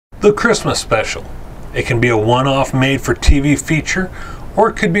The Christmas special. It can be a one-off made-for-TV feature, or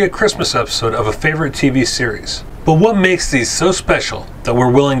it could be a Christmas episode of a favorite TV series. But what makes these so special that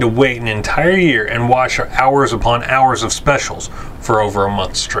we're willing to wait an entire year and watch hours upon hours of specials for over a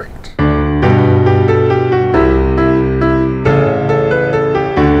month straight?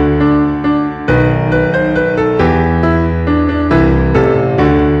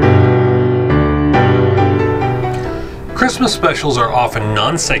 Christmas specials are often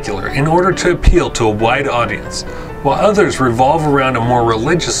non-secular in order to appeal to a wide audience, while others revolve around a more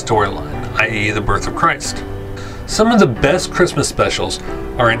religious storyline, i.e. the birth of Christ. Some of the best Christmas specials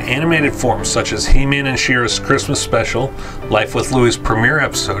are in animated form, such as He-Man and She-Ra's Christmas special, Life with Louie's premiere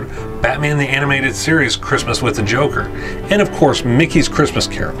episode, Batman the Animated Series Christmas with the Joker, and of course Mickey's Christmas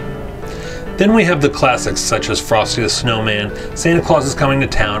Carol. Then we have the classics such as Frosty the Snowman, Santa Claus is Coming to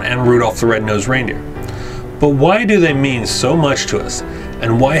Town, and Rudolph the Red-Nosed Reindeer. But why do they mean so much to us,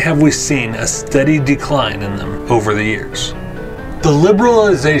 and why have we seen a steady decline in them over the years? The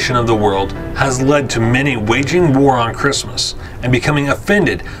liberalization of the world has led to many waging war on Christmas and becoming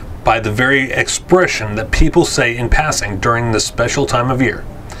offended by the very expression that people say in passing during this special time of year.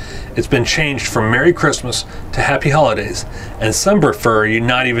 It's been changed from Merry Christmas to Happy Holidays, and some prefer you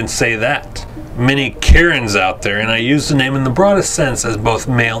not even say that. Many Karens out there, and I use the name in the broadest sense as both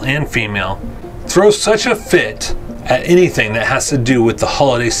male and female, throw such a fit at anything that has to do with the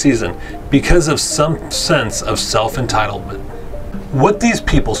holiday season because of some sense of self-entitlement. What these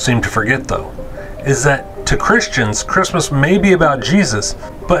people seem to forget, though, is that to Christians, Christmas may be about Jesus,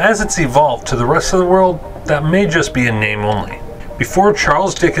 but as it's evolved to the rest of the world, that may just be a name only. Before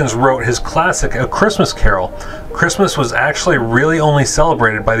Charles Dickens wrote his classic A Christmas Carol, Christmas was actually really only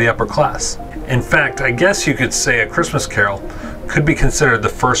celebrated by the upper class. In fact, I guess you could say A Christmas Carol could be considered the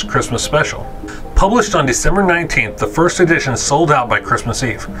first Christmas special. Published on December 19th, the first edition sold out by Christmas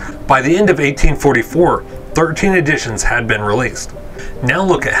Eve. By the end of 1844, 13 editions had been released. Now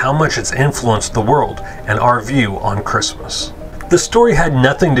look at how much it's influenced the world and our view on Christmas. The story had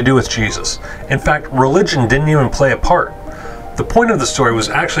nothing to do with Jesus. In fact, religion didn't even play a part. The point of the story was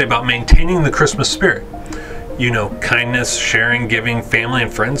actually about maintaining the Christmas spirit. You know, kindness, sharing, giving, family,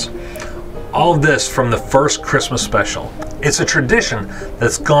 and friends. All of this from the first Christmas special. It's a tradition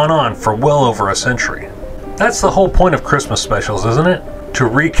that's gone on for well over a century. That's the whole point of Christmas specials, isn't it? To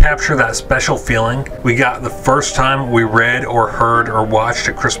recapture that special feeling we got the first time we read or heard or watched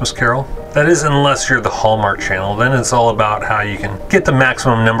A Christmas Carol. That is, unless you're the Hallmark Channel, then it's all about how you can get the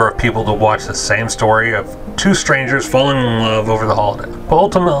maximum number of people to watch the same story of two strangers falling in love over the holiday. But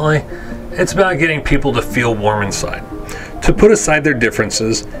ultimately, it's about getting people to feel warm inside, to put aside their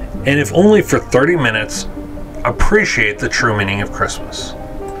differences, and if only for 30 minutes, appreciate the true meaning of Christmas.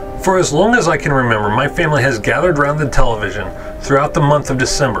 For as long as I can remember, my family has gathered around the television throughout the month of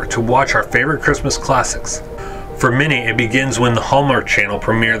December to watch our favorite Christmas classics. For many, it begins when the Hallmark Channel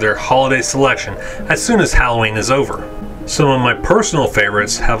premiere their holiday selection as soon as Halloween is over. Some of my personal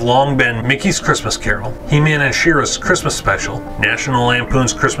favorites have long been Mickey's Christmas Carol, He-Man and She-Ra's Christmas Special, National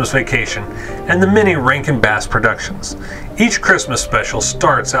Lampoon's Christmas Vacation, and the many Rankin Bass productions. Each Christmas special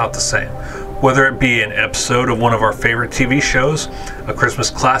starts out the same, whether it be an episode of one of our favorite TV shows, a Christmas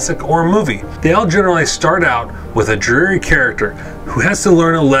classic, or a movie. They all generally start out with a dreary character who has to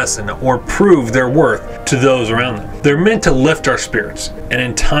learn a lesson or prove their worth to those around them. They're meant to lift our spirits, and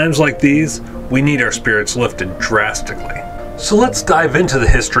in times like these, we need our spirits lifted drastically. So let's dive into the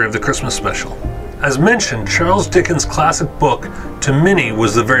history of the Christmas special. As mentioned, Charles Dickens' classic book, to many,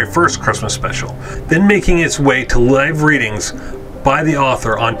 was the very first Christmas special, then making its way to live readings by the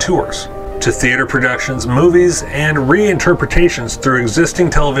author on tours, to theater productions, movies, and reinterpretations through existing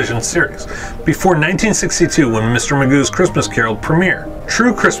television series, before 1962 when Mr. Magoo's Christmas Carol premiered.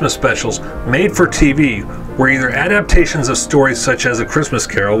 True Christmas specials made for TV were either adaptations of stories such as A Christmas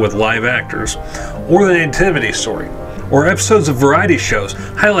Carol with live actors, or The Nativity Story, or episodes of variety shows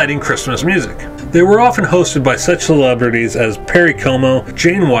highlighting Christmas music. They were often hosted by such celebrities as Perry Como,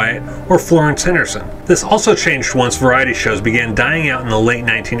 Jane Wyatt, or Florence Henderson. This also changed once variety shows began dying out in the late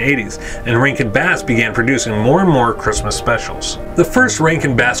 1980s, and Rankin Bass began producing more and more Christmas specials. The first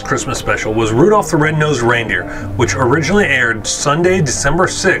Rankin Bass Christmas special was Rudolph the Red-Nosed Reindeer, which originally aired Sunday, December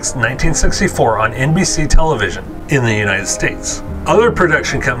 6, 1964 on NBC television in the United States. Other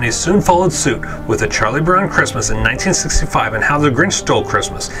production companies soon followed suit with A Charlie Brown Christmas in 1965 and How the Grinch Stole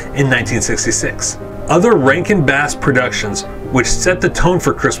Christmas in 1966. Other Rankin Bass productions which set the tone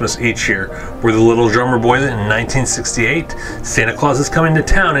for Christmas each year were The Little Drummer Boy in 1968, Santa Claus is Coming to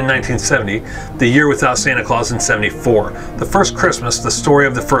Town in 1970, The Year Without Santa Claus in 74, The First Christmas, The Story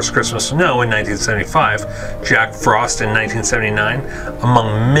of the First Christmas Snow in 1975, Jack Frost in 1979,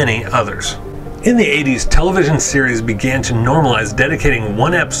 among many others. In the 80s, television series began to normalize dedicating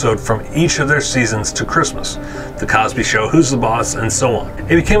one episode from each of their seasons to Christmas. The Cosby Show, Who's the Boss, and so on.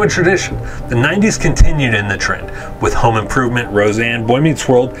 It became a tradition. The 90s continued in the trend, with Home Improvement, Roseanne, Boy Meets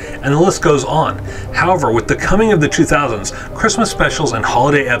World, and the list goes on. However, with the coming of the 2000s, Christmas specials and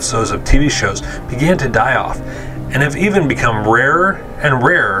holiday episodes of TV shows began to die off, and have even become rarer and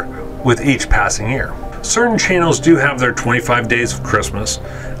rarer with each passing year. Certain channels do have their 25 Days of Christmas,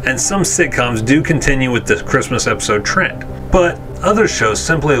 and some sitcoms do continue with the Christmas episode trend, but other shows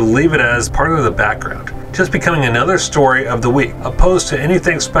simply leave it as part of the background, just becoming another story of the week, opposed to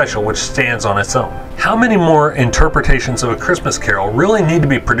anything special which stands on its own. How many more interpretations of A Christmas Carol really need to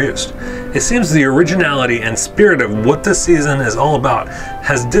be produced? It seems the originality and spirit of what this season is all about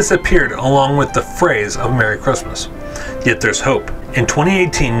has disappeared along with the phrase of Merry Christmas. Yet there's hope. In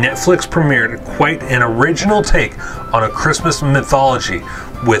 2018, Netflix premiered quite an original take on a Christmas mythology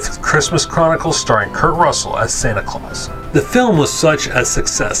with Christmas Chronicles starring Kurt Russell as Santa Claus. The film was such a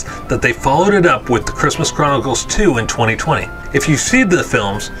success that they followed it up with the Christmas Chronicles 2 in 2020. If you've seen the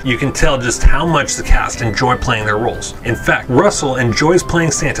films, you can tell just how much the cast enjoy playing their roles. In fact, Russell enjoys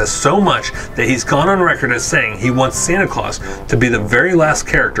playing Santa so much that he's gone on record as saying he wants Santa Claus to be the very last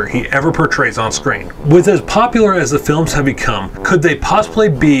character he ever portrays on screen. With as popular as the films have become, could they possibly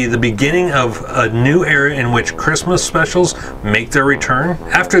be the beginning of a new era in which Christmas specials make their return?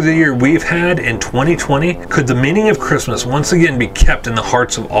 After the year we've had in 2020, could the meaning of Christmas once again be kept in the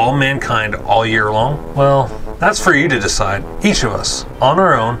hearts of all mankind all year long? Well, that's for you to decide. Each of us, on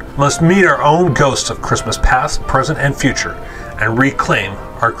our own, must meet our own ghosts of Christmas past, present, and future, and reclaim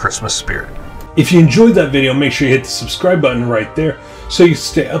our Christmas spirit. If you enjoyed that video, make sure you hit the subscribe button right there so you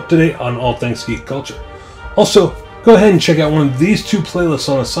stay up to date on all things geek culture. Also, go ahead and check out one of these two playlists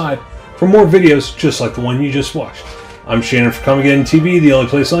on the side for more videos just like the one you just watched. I'm Shannon for Comicgeddon TV, the only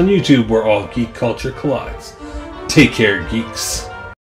place on YouTube where all geek culture collides. Take care, geeks.